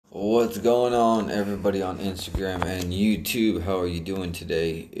What's going on, everybody on Instagram and YouTube? How are you doing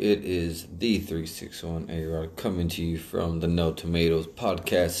today? It is the 361 A-Rod coming to you from the No Tomatoes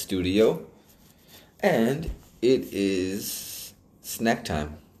podcast studio. And it is snack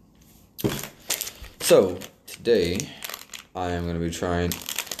time. So, today I am going to be trying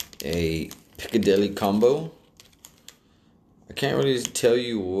a Piccadilly combo. I can't really tell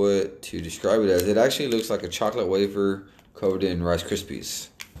you what to describe it as. It actually looks like a chocolate wafer covered in Rice Krispies.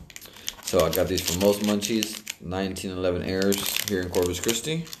 So I got these from Most Munchies, 1911 Airs here in Corpus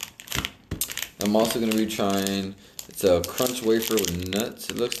Christi. I'm also going to be trying, it's a crunch wafer with nuts,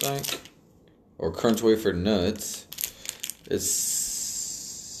 it looks like. Or crunch wafer nuts. It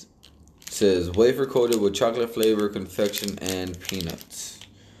says wafer coated with chocolate flavor, confection, and peanuts.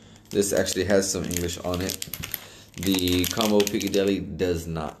 This actually has some English on it. The combo Piccadilly does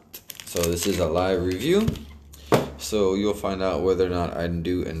not. So this is a live review. So you'll find out whether or not I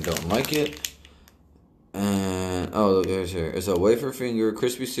do and don't like it. And oh, look here. It's a wafer finger,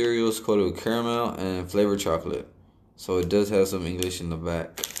 crispy cereals coated with caramel and flavored chocolate. So it does have some English in the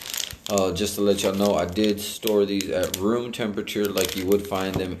back. Just to let y'all know, I did store these at room temperature like you would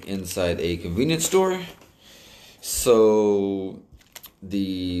find them inside a convenience store. So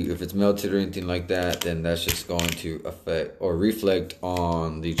if it's melted or anything like that, then that's just going to affect or reflect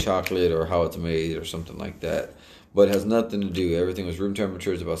on the chocolate or how it's made or something like that. But it has nothing to do. Everything was room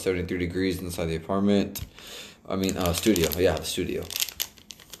temperature. It's about 73 degrees inside the apartment. Studio. Yeah, the studio.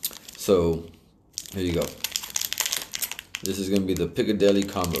 So, here you go. This is going to be the Piccadilly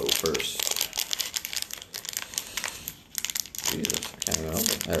combo first. Jesus, I can't even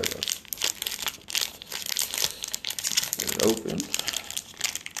open. There it goes. Get it open.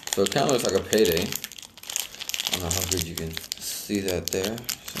 So it kind of looks like a payday. I don't know how good you can see that there.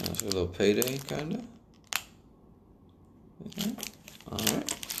 So it's a little payday, kind of. Okay. Alright.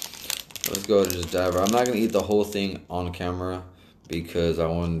 So let's go ahead and just dive right. I'm not going to eat the whole thing on camera because I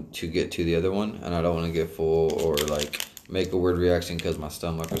want to get to the other one. And I don't want to get full or like make a weird reaction because my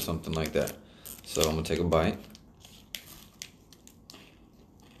stomach or something like that. So I'm going to take a bite.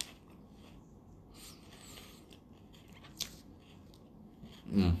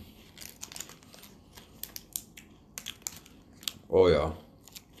 Oh yeah.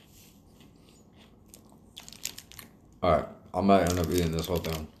 Alright, I might end up eating this whole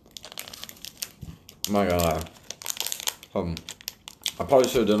thing. I'm not gonna lie. I probably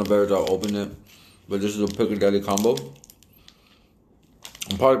should have done a better job opening it. But this is a Piccadilly combo.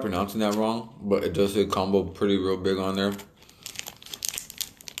 I'm probably pronouncing that wrong, but it does say combo pretty real big on there.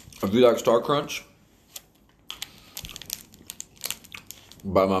 If you like Star Crunch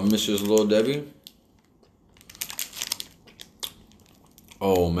by my Mrs. Little Debbie.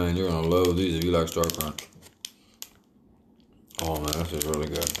 Oh man, you're gonna love these if you like Star Crunch. Oh man, this is really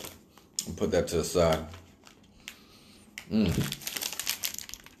good. I'll put that to the side.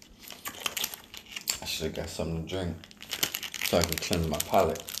 I should have got something to drink so I can cleanse my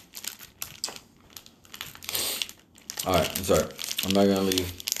palate. Alright, I'm sorry. I'm not gonna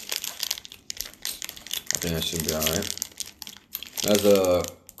leave. I think that should be alright. That's a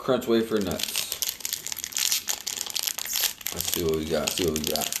crunch wafer nuts. Let's see what we got.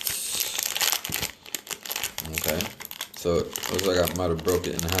 Okay. So it looks like I might have broke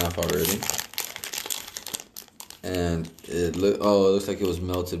it in half already. And it looks like it was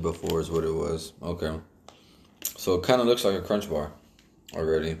melted before is what it was. Okay. So it kind of looks like a crunch bar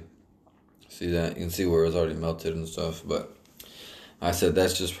already. See that? You can see where it's already melted and stuff. But I said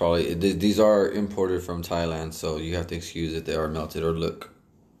that's just probably, these are imported from Thailand. So you have to excuse if they are melted or look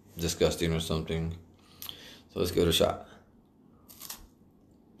disgusting or something. So let's give it a shot.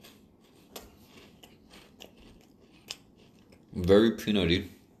 Very peanutty.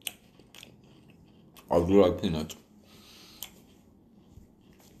 I do like peanuts.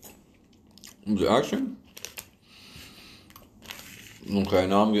 The action? Okay,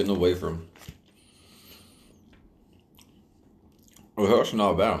 now I'm getting the wafer. Oh, that's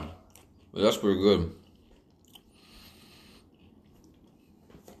not bad. But that's pretty good.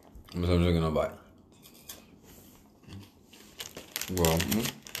 I'm just taking a bite. Well,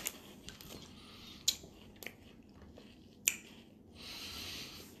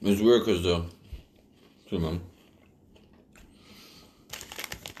 it's weird because the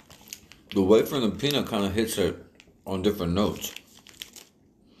wafer and the peanut kind of hits it on different notes.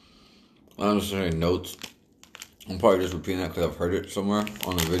 I don't necessarily notes. I'm probably just repeating that because I've heard it somewhere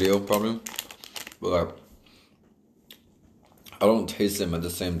on the video probably. But like, I don't taste them at the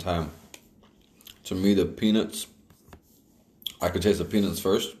same time. To me, the peanuts, I could taste the peanuts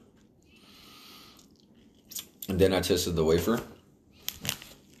first. And then I tasted the wafer.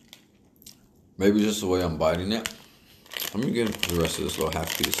 Maybe just the way I'm biting it. Let me get the rest of this little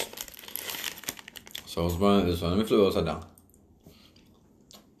half piece. So I was biting this one. Let me flip it upside down.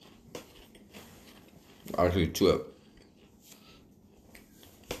 Actually, chew it.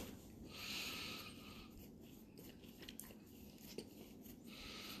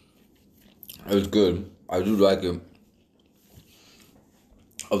 It was good. I do like it.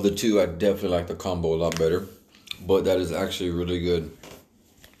 Of the two, I definitely like the combo a lot better. But that is actually really good.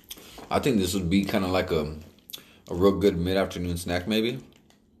 I think this would be kind of like a real good mid-afternoon snack, maybe.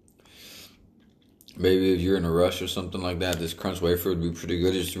 Maybe if you're in a rush or something like that, this crunch wafer would be pretty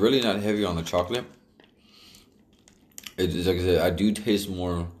good. It's really not heavy on the chocolate. It's like I said, I do taste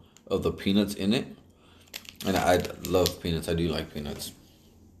more of the peanuts in it. And I love peanuts. I do like peanuts.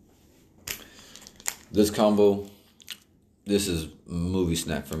 This combo, this is a movie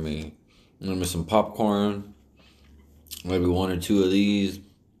snack for me. Maybe some popcorn, maybe one or two of these.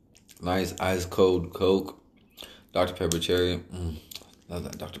 Nice ice cold Coke, Dr. Pepper cherry. Love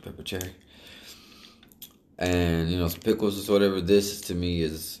that Dr. Pepper cherry. And some pickles or whatever. This to me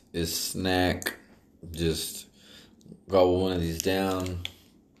is snack. Just got one of these down.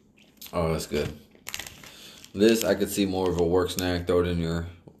 Oh, that's good. This I could see more of a work snack. Throw it in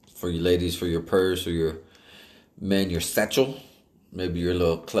for you ladies, for your purse, or your men, your satchel, maybe your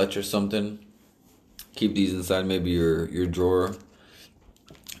little clutch or something. Keep these inside maybe your drawer.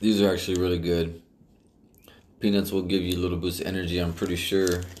 These are actually really good. Peanuts will give you a little boost of energy, I'm pretty sure.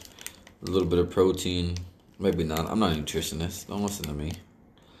 A little bit of protein. Maybe not. I'm not a nutritionist. Don't listen to me.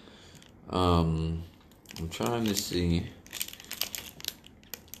 I'm trying to see.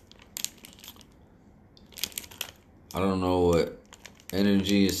 I don't know what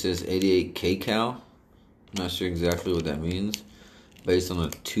energy. It says 88 kcal. I'm not sure exactly what that means. Based on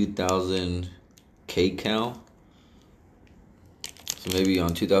a 2,000 kcal. So maybe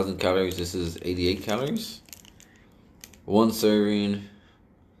on 2,000 calories, this is 88 calories. One serving,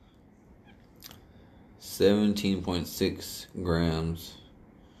 17.6 grams.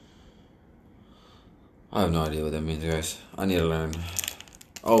 I have no idea what that means, guys. I need to learn.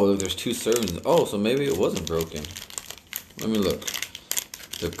 Oh, look, there's 2 servings. Oh, so maybe it wasn't broken. Let me look.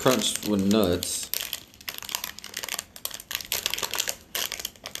 The crunch with nuts.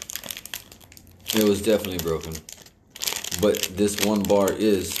 It was definitely broken. But this one bar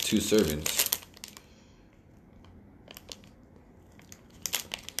is 2 servings.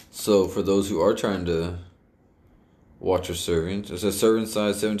 So for those who are trying to watch your servings, it says serving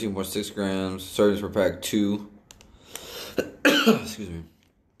size 17.6 grams, servings per pack 2. Excuse me.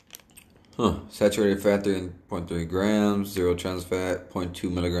 Saturated fat 3.3 grams, 0 trans fat, 0.2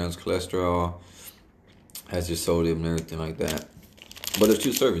 milligrams cholesterol. Has your sodium and everything like that. But it's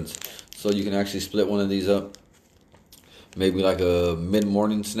 2 servings. So you can actually split one of these up. Maybe like a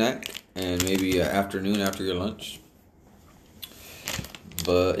mid-morning snack and maybe an afternoon after your lunch.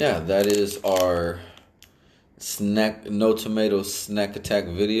 But yeah, that is our no tomato snack attack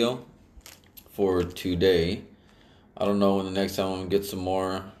video for today. I don't know when the next time I'm gonna get some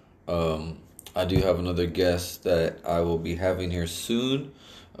more. I do have another guest that I will be having here soon.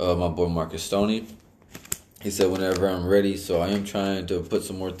 My boy Marcus Stoney. He said whenever I'm ready, so I am trying to put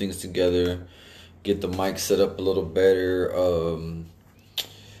some more things together, get the mic set up a little better.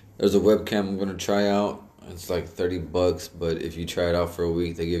 There's a webcam I'm gonna try out. It's like $30, but if you try it out for a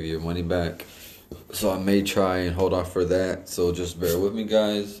week, they give you your money back. So I may try and hold off for that. So just bear with me,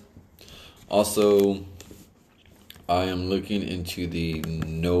 guys. Also, I am looking into the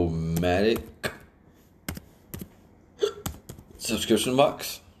Nomadic subscription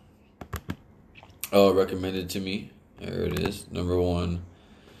box. Recommended to me. There it is. Number 1.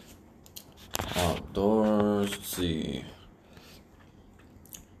 Outdoors. Let's see.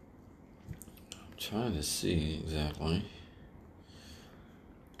 I'm trying to see exactly.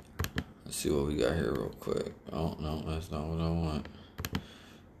 Let's see what we got here real quick. Oh, no, that's not what I want.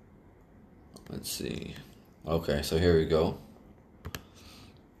 Let's see. Okay, so here we go.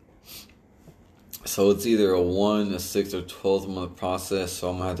 So it's either a 1, a 6, or 12 month process. So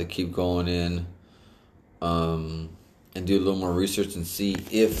I'm gonna have to keep going in, and do a little more research and see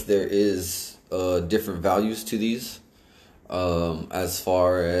if there is different values to these. As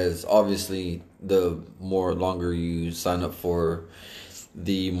far as obviously the more longer you sign up for,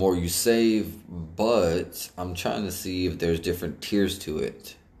 the more you save. But I'm trying to see if there's different tiers to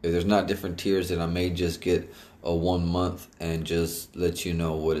it. If there's not different tiers, then I may just get a 1 month and just let you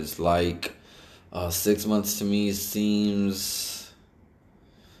know what it's like. 6 months to me seems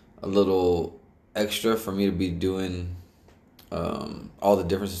a little extra for me to be doing all the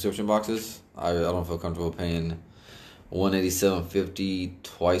different subscription boxes. I don't feel comfortable paying $187.50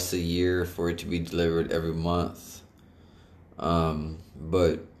 twice a year for it to be delivered every month.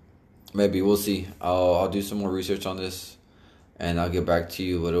 But maybe we'll see. I'll do some more research on this, and I'll get back to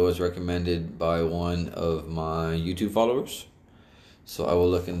you. But it was recommended by one of my YouTube followers, so I will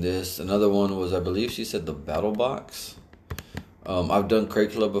look in this. Another one was, I believe she said, the Battle Box. I've done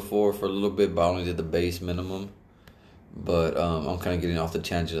Crate Club before for a little bit, but I only did the base minimum. But I'm kind of getting off the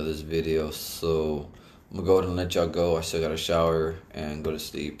tangent of this video, so I'm gonna go ahead and let y'all go. I still gotta shower and go to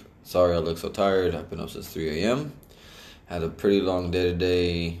sleep. Sorry I look so tired. I've been up since 3 a.m. Had a pretty long day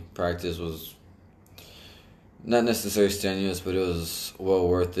today. Practice was not necessarily strenuous, but it was well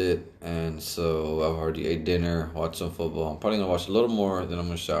worth it. And so I've already ate dinner, watched some football. I'm probably gonna watch a little more, then I'm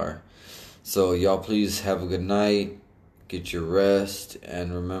gonna shower. So y'all please have a good night. Get your rest,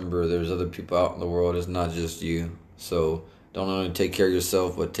 and remember, there's other people out in the world. It's not just you. So don't only take care of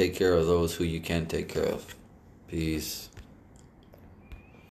yourself, but take care of those who you can take care of. Peace.